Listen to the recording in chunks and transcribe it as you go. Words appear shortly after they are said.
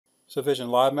Savision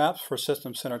Live Maps for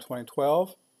System Center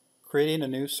 2012, creating a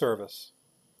new service.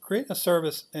 Creating a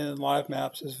service in Live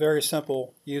Maps is very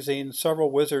simple using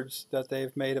several wizards that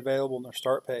they've made available in their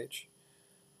start page.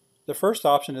 The first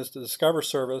option is the Discover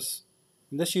service,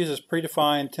 and this uses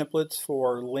predefined templates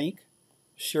for Link,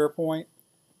 SharePoint,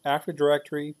 Active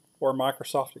Directory, or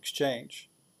Microsoft Exchange.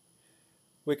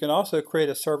 We can also create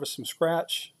a service from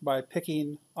scratch by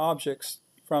picking objects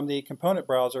from the component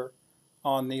browser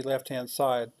on the left-hand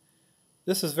side.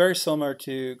 This is very similar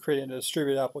to creating a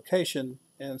distributed application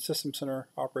in System Center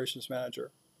Operations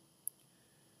Manager.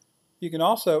 You can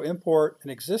also import an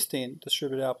existing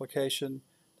distributed application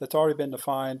that's already been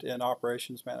defined in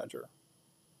Operations Manager.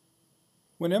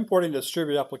 When importing a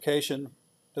distributed application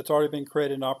that's already been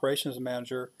created in Operations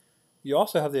Manager, you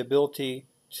also have the ability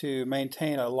to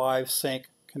maintain a live sync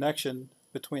connection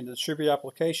between the distributed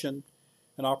application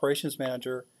in Operations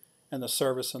Manager and the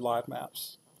service in Live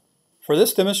Maps. For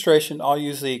this demonstration, I'll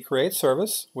use the Create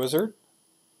Service wizard.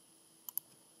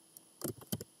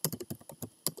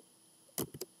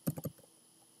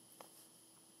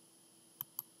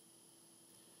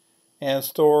 And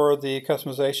store the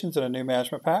customizations in a new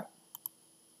management pack.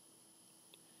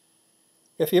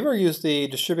 If you ever use the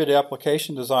Distributed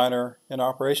Application Designer in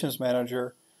Operations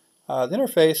Manager, the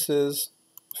interface is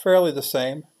fairly the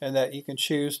same in that you can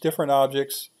choose different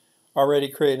objects already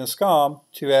created in SCOM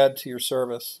to add to your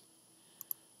service.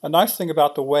 A nice thing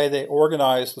about the way they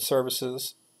organize the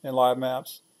services in Live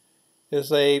Maps is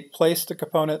they place the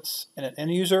components in an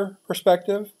end-user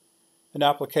perspective, an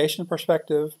application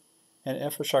perspective, and an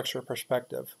infrastructure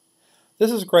perspective.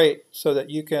 This is great so that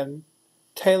you can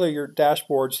tailor your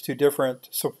dashboards to different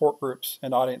support groups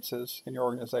and audiences in your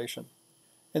organization.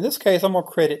 In this case, I'm going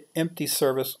to create an empty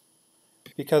service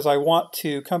because I want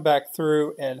to come back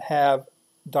through and have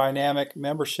dynamic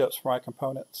memberships for my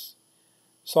components.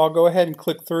 So I'll go ahead and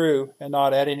click through and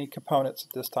not add any components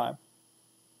at this time.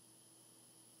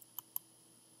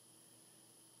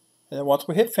 And then once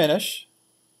we hit finish,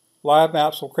 Live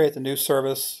Maps will create the new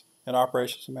service in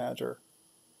Operations Manager.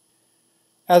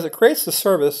 As it creates the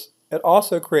service, it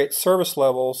also creates service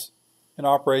levels in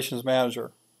Operations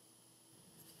Manager.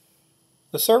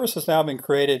 The service has now been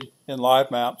created in Live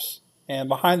Maps, and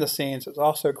behind the scenes it's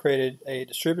also created a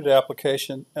distributed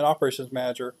application in Operations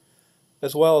Manager,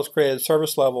 as well as created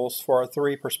service levels for our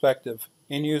three perspectives: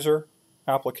 end user,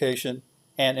 application,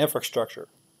 and infrastructure.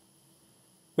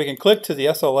 We can click to the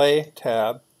SLA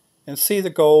tab and see the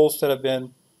goals that have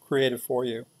been created for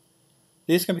you.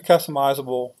 These can be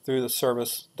customizable through the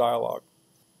service dialog.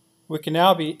 We can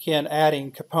now begin adding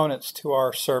components to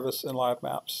our service in Live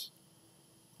Maps.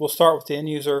 We'll start with the end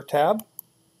user tab.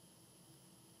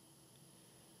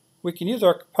 We can use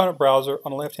our component browser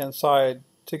on the left-hand side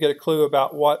to get a clue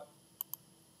about what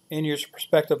end-user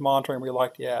perspective monitoring we'd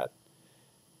like to add.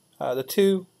 The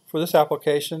two for this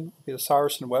application will be the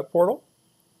Savision Web Portal,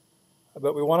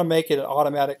 but we want to make it an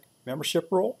automatic membership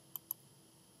rule.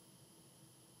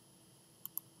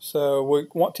 So we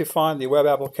want to find the Web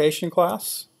Application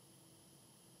class.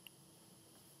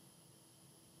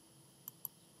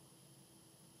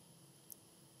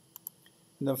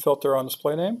 And then filter on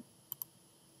display name.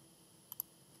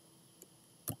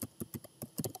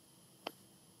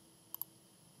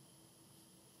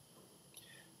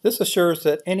 This assures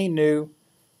that any new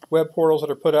web portals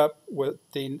that are put up with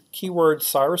the keyword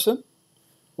Savision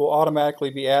will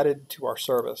automatically be added to our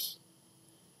service.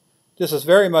 This is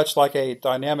very much like a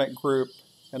dynamic group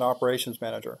in Operations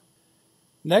Manager.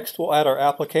 Next, we'll add our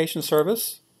application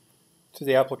service to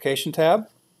the Application tab.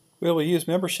 We will use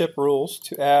membership rules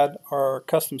to add our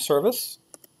custom service.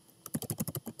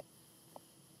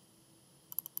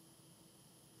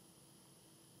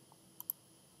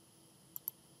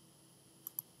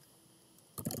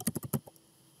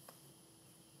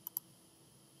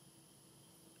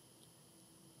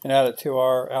 And add it to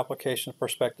our application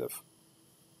perspective.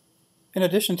 In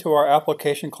addition to our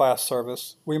application class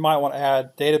service, we might want to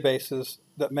add databases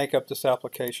that make up this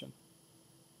application.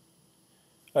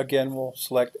 Again, we'll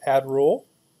select Add Rule,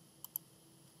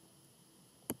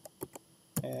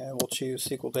 and we'll choose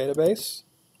SQL Database.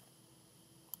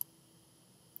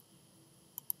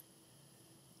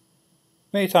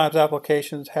 Many times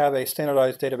applications have a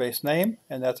standardized database name,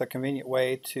 and that's a convenient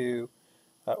way to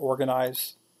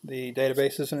organize the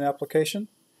databases in an application.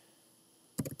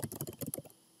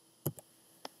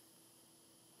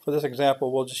 For this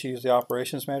example, we'll just use the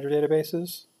Operations Manager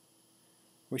databases.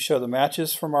 We show the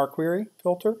matches from our query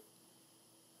filter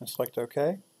and select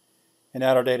OK and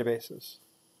add our databases.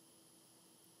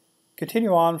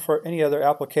 Continue on for any other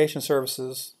application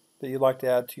services that you'd like to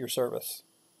add to your service.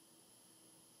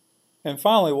 And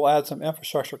finally, we'll add some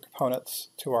infrastructure components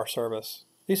to our service.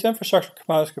 These infrastructure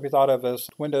components could be thought of as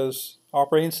Windows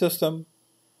operating system,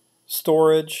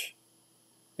 storage,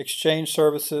 Exchange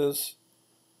services,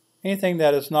 anything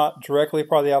that is not directly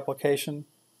part of the application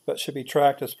but should be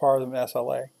tracked as part of an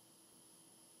SLA.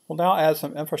 We'll now add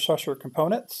some infrastructure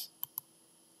components.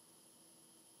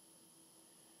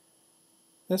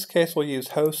 In this case, we'll use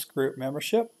host group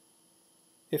membership.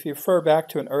 If you refer back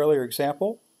to an earlier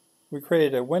example, we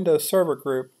created a Windows Server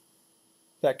group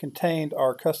that contained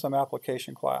our custom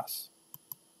application class.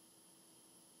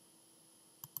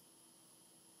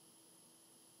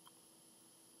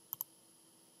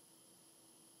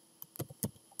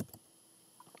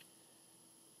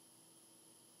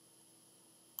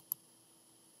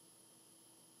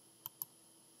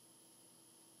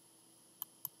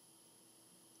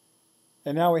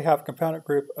 And now we have a component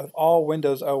group of all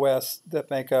Windows OS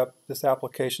that make up this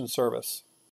application service.